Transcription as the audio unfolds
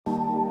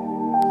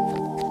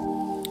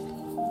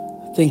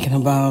thinking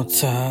about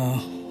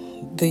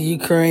the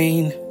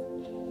Ukraine.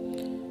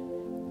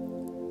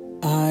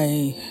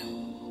 I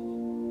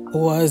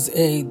was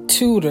a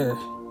tutor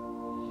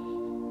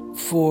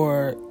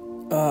for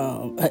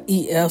an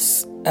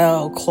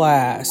ESL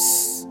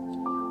class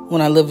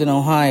when I lived in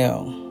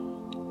Ohio.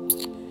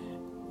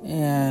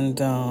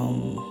 And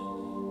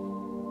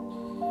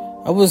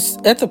I was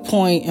at the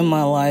point in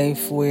my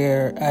life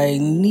where I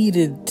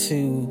needed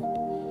to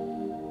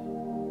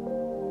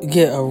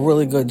get a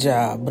really good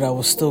job, but I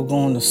was still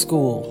going to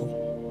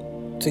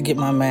school to get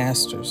my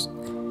master's.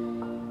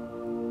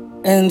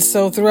 And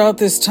so throughout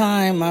this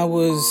time, I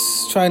was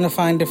trying to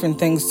find different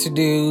things to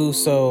do.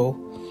 So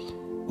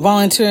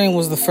volunteering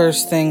was the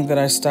first thing that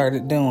I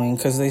started doing,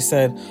 because they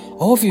said,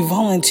 oh, if you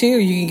volunteer,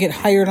 you can get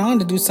hired on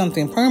to do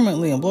something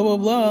permanently and blah, blah,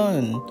 blah.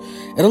 And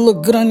it'll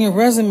look good on your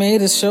resume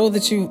to show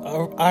that you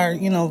are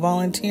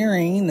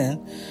volunteering.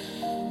 And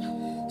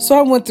so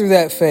I went through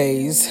that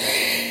phase,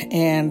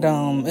 and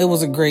it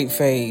was a great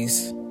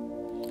phase.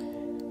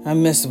 I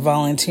miss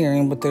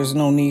volunteering, but there's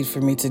no need for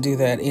me to do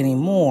that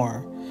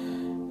anymore,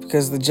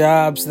 because the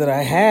jobs that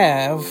I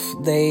have,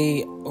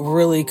 they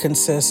really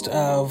consist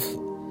of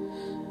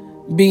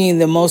being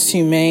the most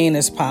humane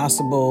as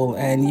possible,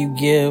 and you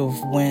give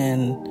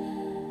when,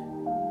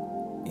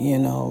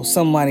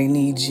 somebody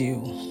needs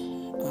you.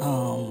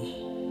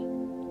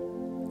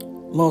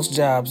 Most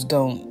jobs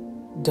don't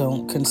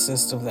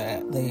consist of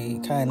that. They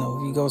kind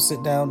of, you go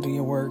sit down, do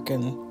your work,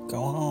 and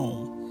go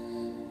home.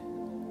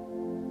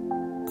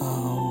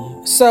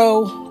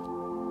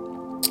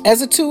 So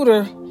as a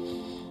tutor,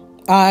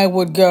 I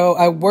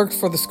worked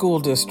for the school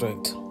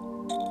district.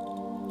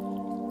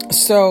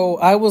 So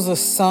I was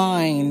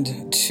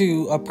assigned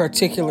to a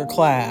particular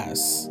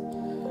class.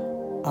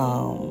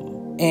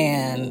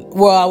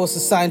 I was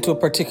assigned to a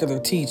particular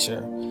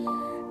teacher.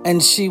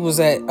 And she was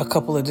at a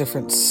couple of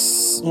different...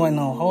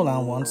 hold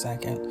on one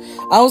second.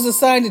 I was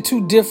assigned to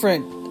two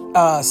different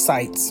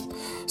sites.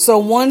 So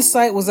one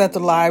site was at the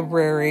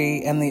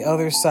library, and the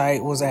other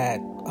site was at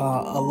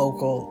a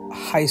local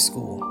high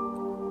school.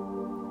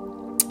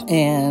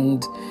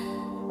 And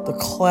the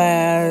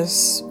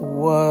class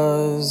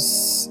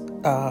was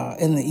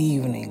in the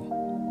evening.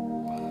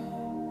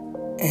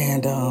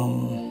 And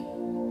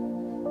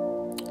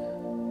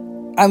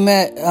I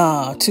met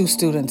two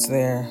students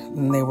there,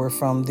 and they were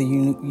from the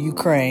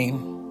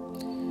Ukraine.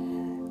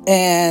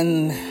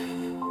 And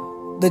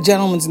the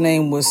gentleman's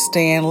name was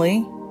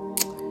Stanley.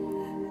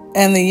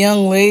 And the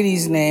young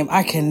lady's name,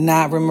 I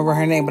cannot remember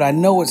her name, but I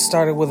know it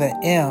started with an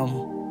M.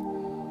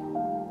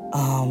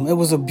 It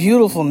was a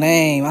beautiful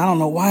name. I don't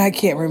know why I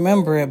can't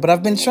remember it, but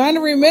I've been trying to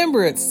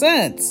remember it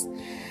since.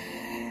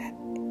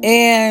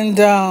 And,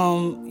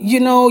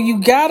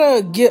 you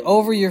gotta get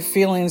over your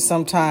feelings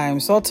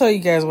sometimes. So I'll tell you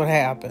guys what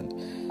happened.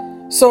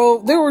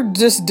 So there were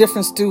just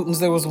different students.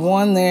 There was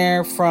one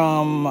there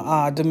from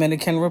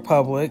Dominican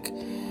Republic,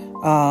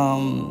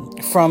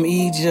 from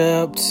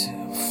Egypt,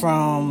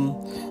 from,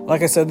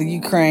 like I said, the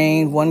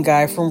Ukraine, one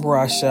guy from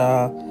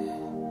Russia.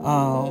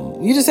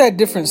 You just had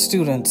different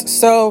students.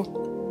 So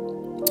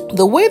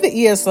the way the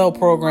ESL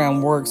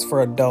program works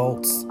for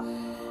adults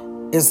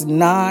is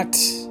not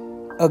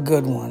a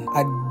good one.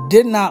 I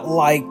did not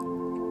like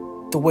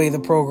the way the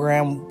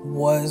program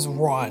was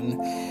run,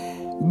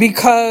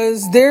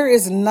 because there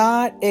is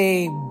not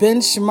a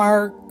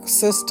benchmark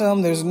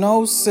system. There's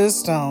no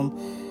system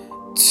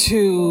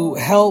to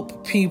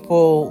help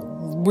people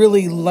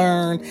really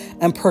learn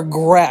and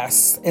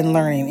progress in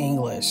learning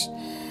English.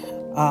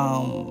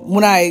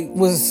 When I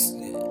was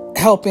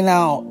helping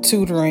out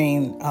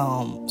tutoring,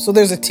 so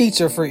there's a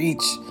teacher for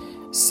each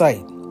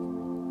site.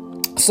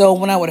 So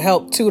when I would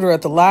help tutor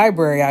at the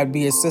library, I'd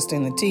be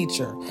assisting the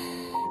teacher.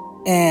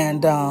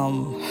 And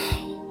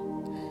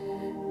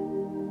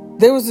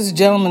there was this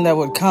gentleman that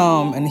would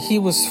come, and he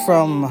was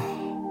from,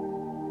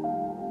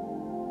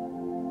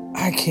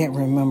 I can't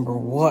remember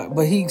what,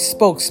 but he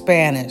spoke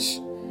Spanish.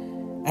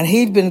 And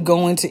he'd been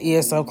going to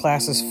ESL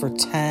classes for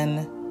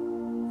 10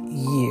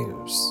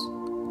 years.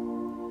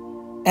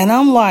 And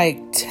I'm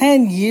like,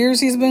 10 years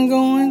he's been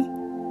going?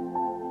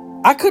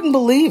 I couldn't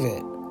believe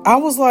it. I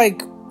was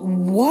like,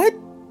 what?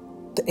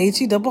 The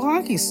HE double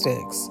hockey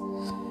sticks.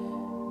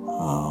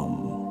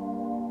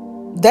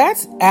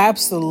 That's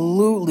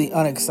absolutely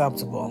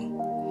unacceptable.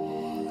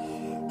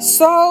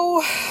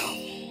 So,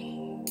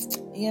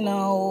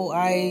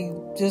 I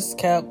just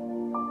kept,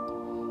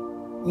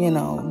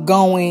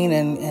 going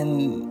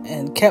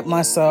and kept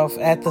myself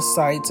at the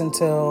sites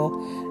until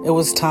it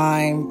was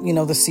time,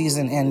 the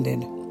season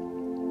ended.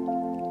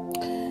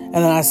 And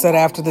then I said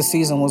after the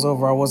season was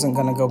over, I wasn't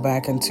going to go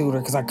back and tutor,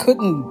 because I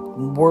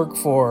couldn't work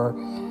for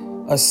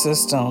a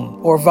system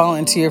or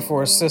volunteer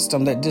for a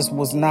system that just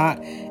was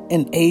not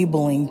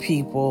enabling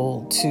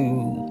people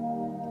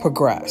to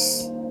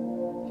progress.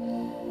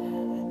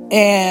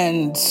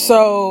 And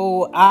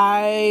so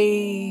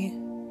I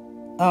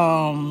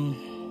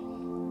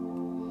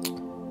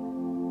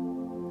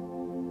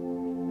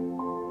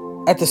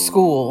at the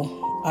school,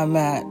 I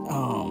met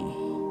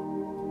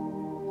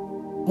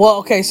Well,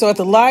 okay, so at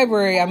the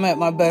library, I met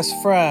my best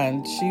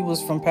friend. She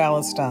was from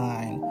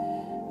Palestine,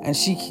 and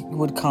she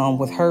would come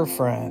with her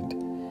friend.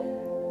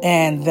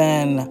 And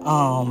then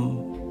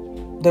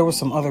there were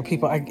some other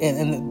people,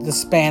 and the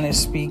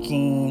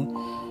Spanish-speaking.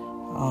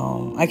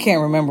 I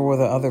can't remember where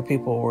the other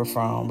people were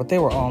from, but they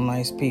were all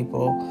nice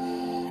people.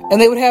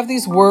 And they would have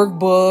these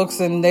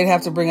workbooks, and they'd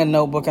have to bring a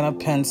notebook and a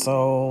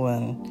pencil.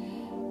 And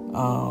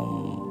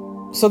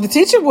so the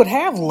teacher would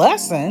have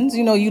lessons.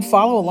 You know, you'd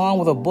follow along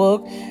with a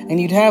book, and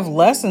you'd have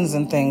lessons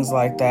and things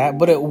like that.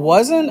 But it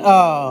wasn't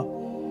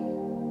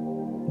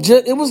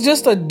it was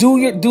just a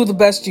do the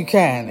best you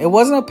can. It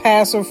wasn't a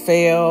pass or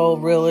fail,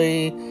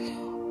 really.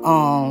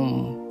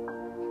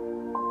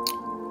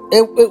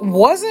 It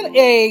wasn't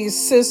a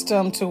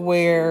system to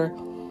where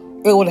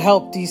it would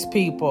help these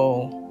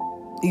people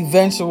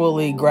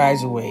eventually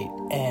graduate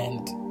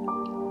and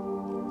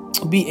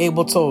be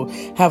able to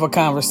have a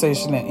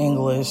conversation in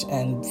English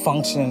and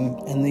function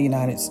in the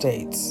United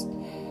States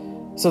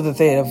so that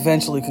they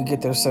eventually could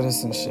get their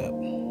citizenship.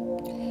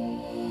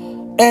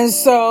 And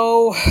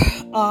so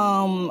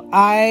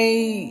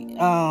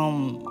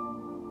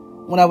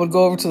when I would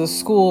go over to the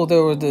school,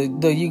 there were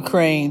the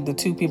Ukraine, the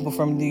two people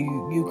from the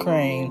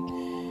Ukraine.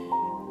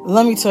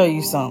 Let me tell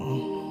you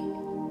something.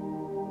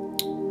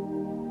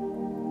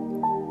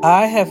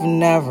 I have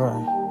never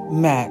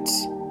met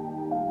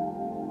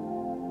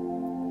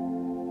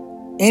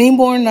any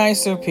more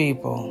nicer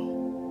people.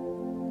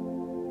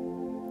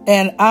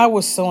 And I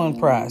was so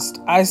impressed.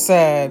 I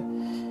said,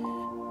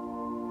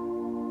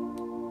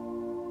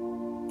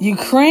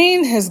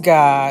 Ukraine has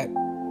got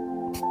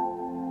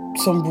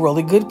some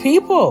really good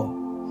people.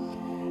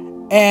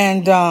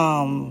 And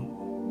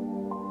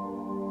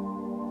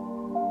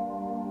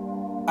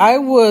I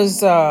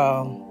was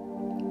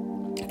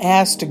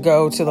asked to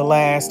go to the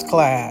last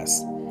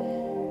class,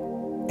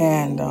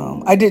 and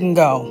I didn't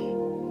go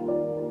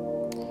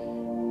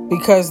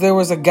because there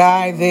was a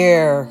guy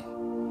there.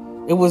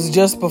 It was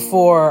just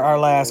before our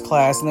last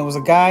class, and there was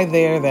a guy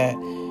there that,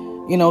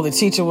 you know, the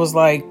teacher was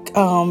like,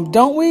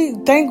 don't we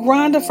thank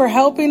Rhonda for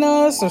helping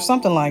us or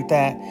something like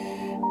that?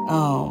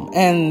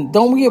 And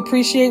don't we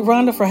appreciate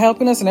Rhonda for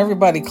helping us? And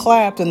everybody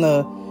clapped, and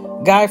the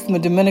guy from the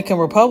Dominican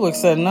Republic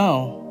said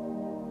no.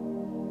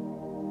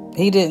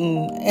 He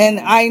didn't.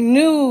 And I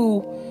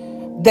knew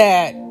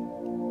that,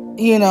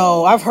 you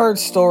know, I've heard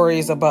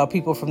stories about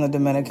people from the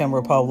Dominican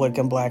Republic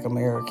and Black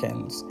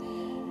Americans.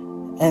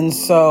 And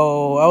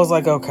so I was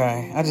like,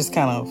 okay, I just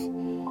kind of,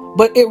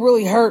 but it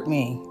really hurt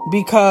me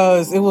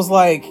because it was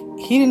like,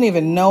 he didn't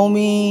even know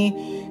me.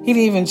 He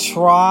didn't even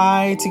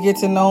try to get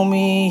to know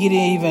me.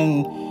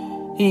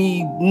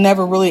 He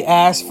never really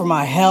asked for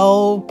my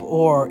help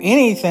or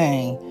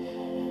anything.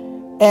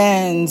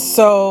 And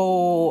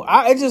so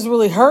it just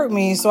really hurt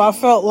me. So I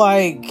felt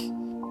like,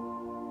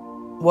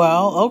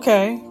 well,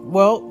 okay.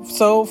 Well,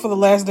 so for the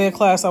last day of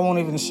class, I won't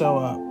even show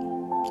up.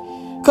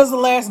 Because the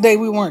last day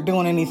we weren't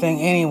doing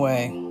anything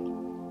anyway.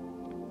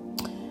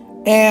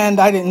 And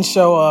I didn't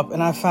show up.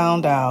 And I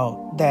found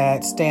out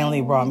that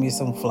Stanley brought me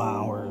some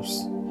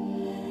flowers.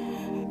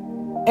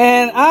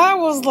 And I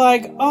was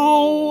like,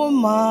 oh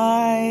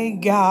my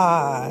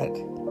God.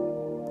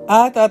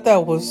 I thought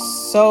that was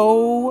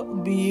so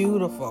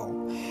beautiful.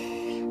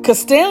 Because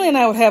Stanley and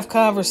I would have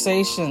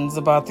conversations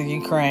about the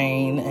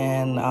Ukraine,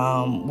 and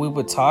we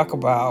would talk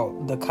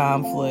about the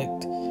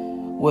conflict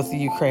with the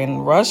Ukraine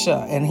and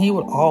Russia. And he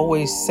would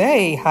always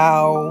say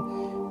how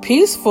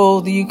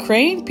peaceful the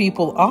Ukraine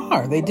people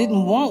are. They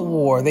didn't want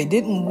war. They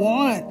didn't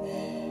want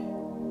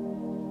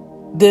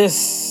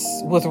this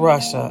with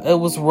Russia. It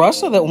was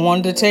Russia that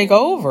wanted to take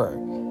over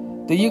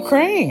the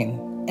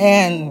Ukraine.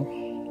 And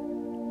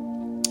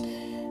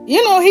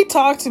you know, he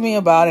talked to me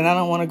about it. I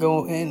don't want to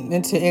go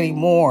into any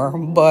more,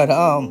 but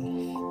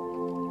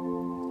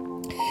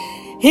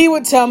he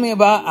would tell me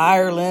about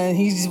Ireland.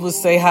 He would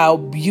say how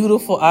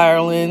beautiful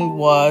Ireland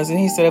was. And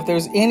he said if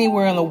there's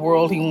anywhere in the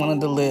world he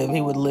wanted to live, he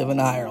would live in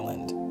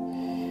Ireland.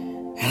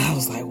 And I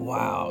was like,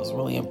 wow, I was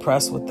really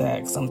impressed with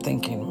that. Because I'm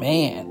thinking,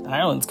 man,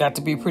 Ireland's got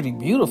to be pretty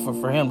beautiful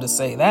for him to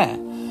say that.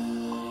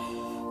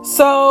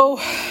 So,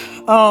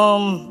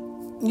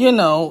 you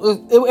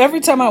know, every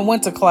time I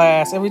went to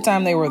class, every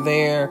time they were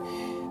there,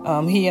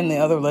 he and the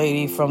other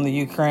lady from the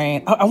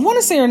Ukraine, I want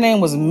to say her name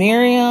was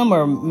Miriam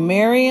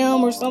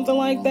or something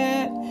like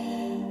that.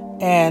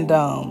 And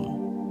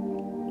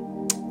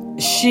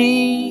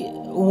she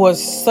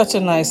was such a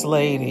nice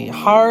lady,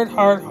 hard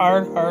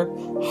worker.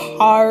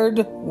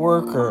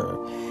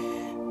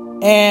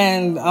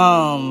 And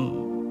I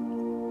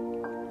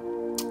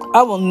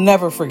will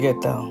never forget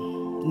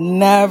them,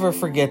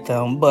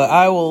 but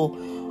I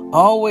will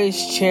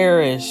always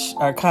cherish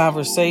our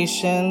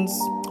conversations,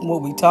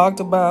 what we talked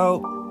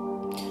about.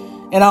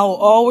 And I will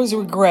always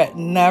regret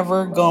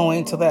never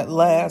going to that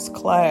last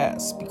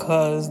class,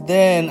 because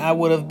then I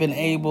would have been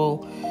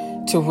able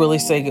to really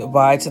say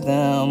goodbye to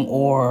them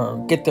or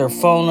get their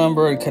phone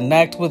number and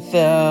connect with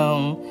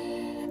them.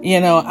 You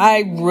know,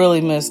 I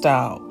really missed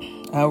out.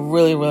 I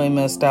really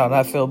missed out.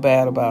 I feel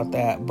bad about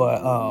that,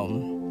 but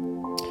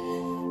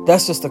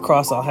that's just the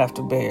cross I'll have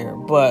to bear.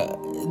 But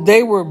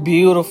they were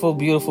beautiful,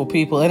 beautiful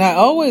people. And I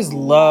always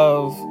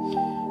love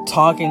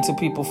talking to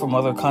people from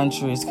other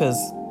countries because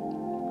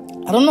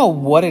I don't know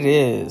what it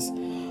is,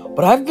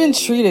 but I've been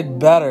treated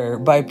better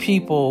by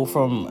people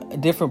from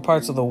different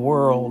parts of the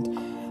world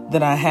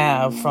than I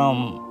have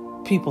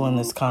from people in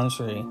this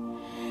country.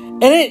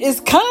 And it's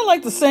kind of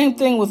like the same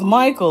thing with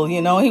Michael.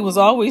 You know, he was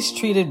always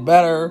treated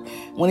better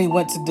when he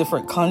went to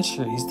different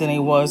countries than he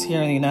was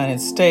here in the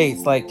United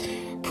States. Like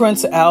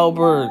Prince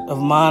Albert of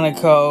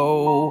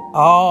Monaco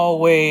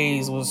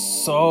always was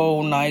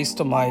so nice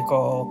to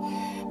Michael,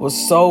 was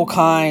so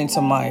kind to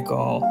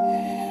Michael.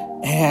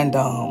 And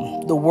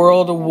the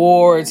World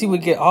Awards, he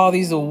would get all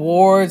these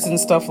awards and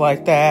stuff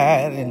like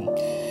that. And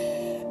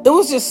it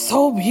was just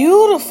so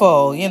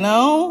beautiful, you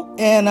know?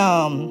 And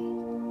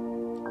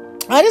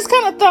I just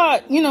kind of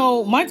thought, you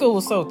know, Michael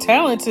was so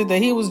talented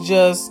that he was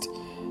just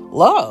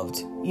loved.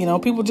 You know,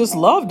 people just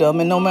loved him.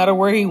 And no matter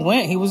where he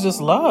went, he was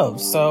just loved.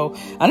 So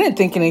I didn't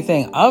think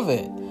anything of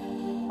it.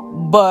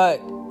 But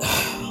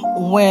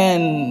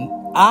when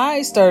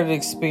I started to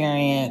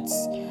experience,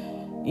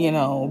 you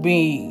know,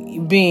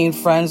 being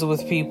friends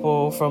with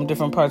people from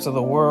different parts of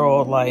the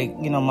world, like,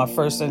 you know, my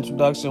first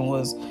introduction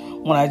was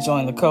when I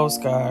joined the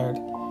Coast Guard.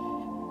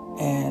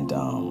 And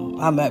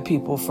I met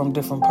people from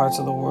different parts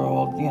of the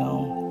world, you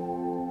know,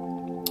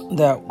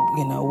 that,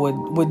 you know,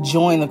 would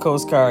join the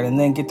Coast Guard and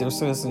then get their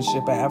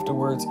citizenship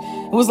afterwards.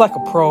 It was like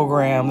a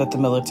program that the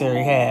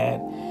military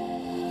had.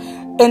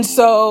 And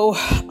so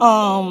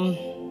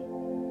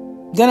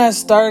then I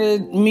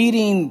started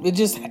meeting, it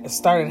just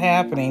started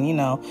happening, you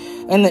know.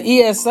 And the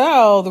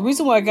ESL, the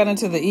reason why I got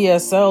into the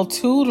ESL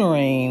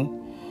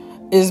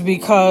tutoring is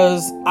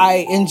because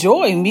I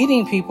enjoy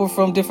meeting people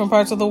from different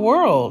parts of the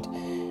world.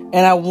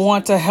 And I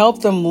want to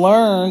help them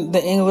learn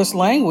the English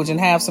language and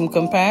have some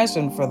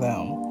compassion for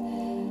them.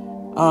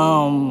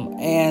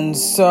 And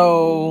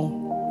so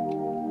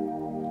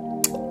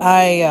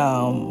I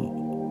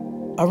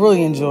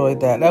really enjoyed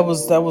that. That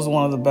was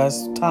one of the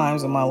best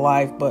times in my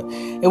life, but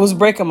it was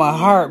breaking my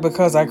heart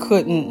because I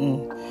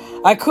couldn't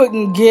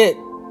get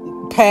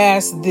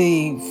past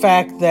the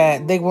fact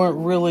that they weren't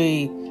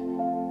really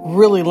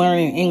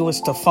learning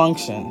English to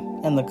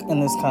function in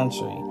this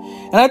country.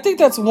 And I think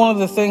that's one of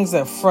the things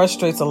that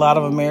frustrates a lot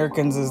of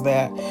Americans is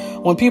that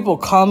when people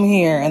come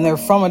here and they're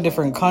from a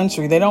different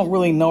country, they don't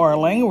really know our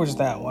language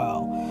that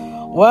well.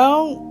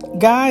 Well,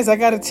 guys, I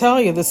got to tell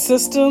you, the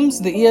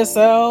systems, the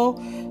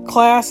ESL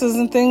classes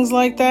and things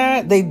like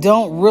that, they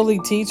don't really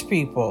teach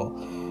people.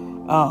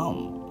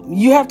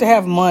 You have to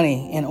have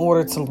money in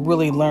order to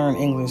really learn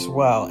English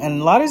well.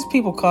 And a lot of these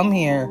people come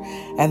here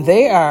and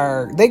they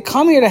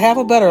come here to have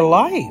a better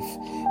life.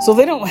 So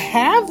they don't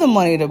have the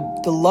money, the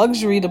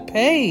luxury to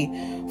pay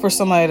for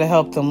somebody to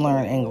help them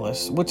learn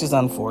English, which is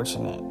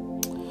unfortunate.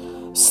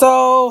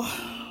 So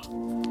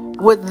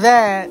with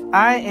that,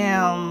 I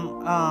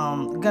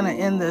am going to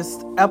end this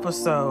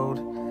episode.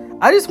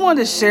 I just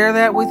wanted to share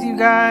that with you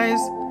guys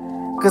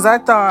because I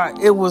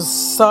thought it was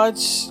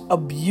such a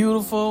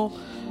beautiful,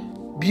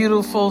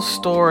 beautiful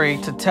story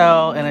to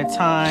tell in a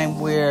time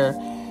where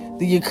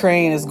the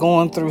Ukraine is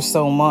going through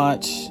so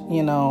much,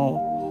 you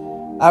know.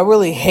 I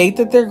really hate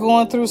that they're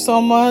going through so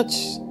much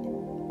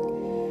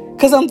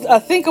because I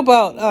think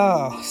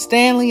about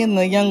Stanley and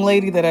the young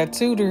lady that I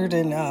tutored,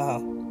 and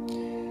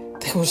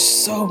they were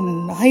so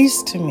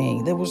nice to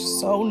me. They were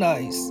so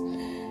nice,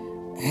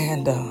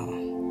 and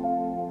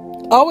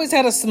always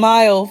had a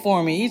smile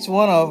for me, each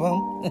one of them.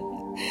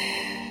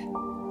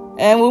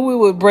 And when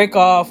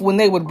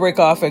they would break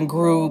off in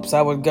groups,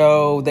 I would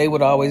go. They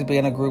would always be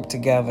in a group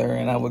together,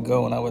 and I would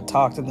go and I would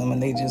talk to them,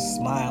 and they just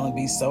smile and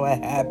be so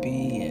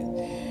happy. And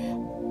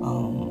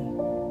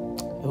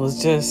it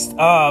was just,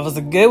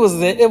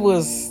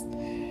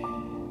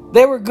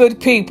 they were good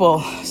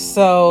people.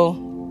 So,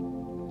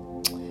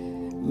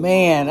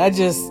 man, I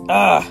just,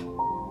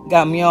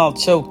 got me all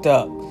choked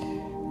up.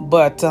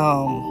 But,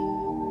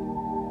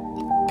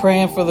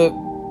 praying for the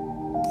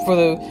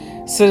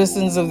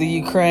citizens of the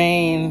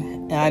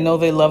Ukraine. And I know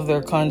they love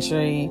their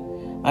country.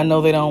 I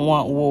know they don't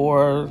want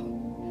war.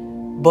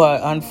 But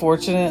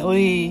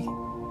unfortunately,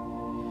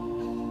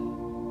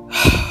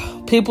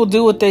 people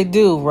do what they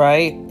do,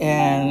 right?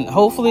 And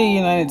hopefully the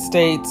United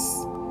States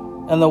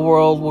and the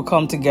world will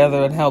come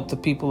together and help the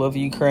people of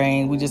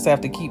Ukraine. We just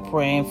have to keep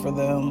praying for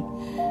them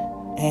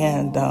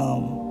and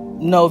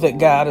know that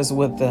God is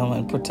with them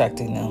and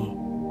protecting them.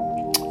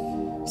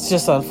 It's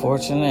just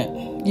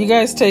unfortunate. You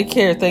guys take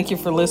care. Thank you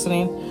for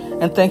listening.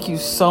 And thank you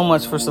so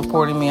much for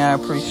supporting me. I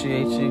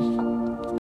appreciate you.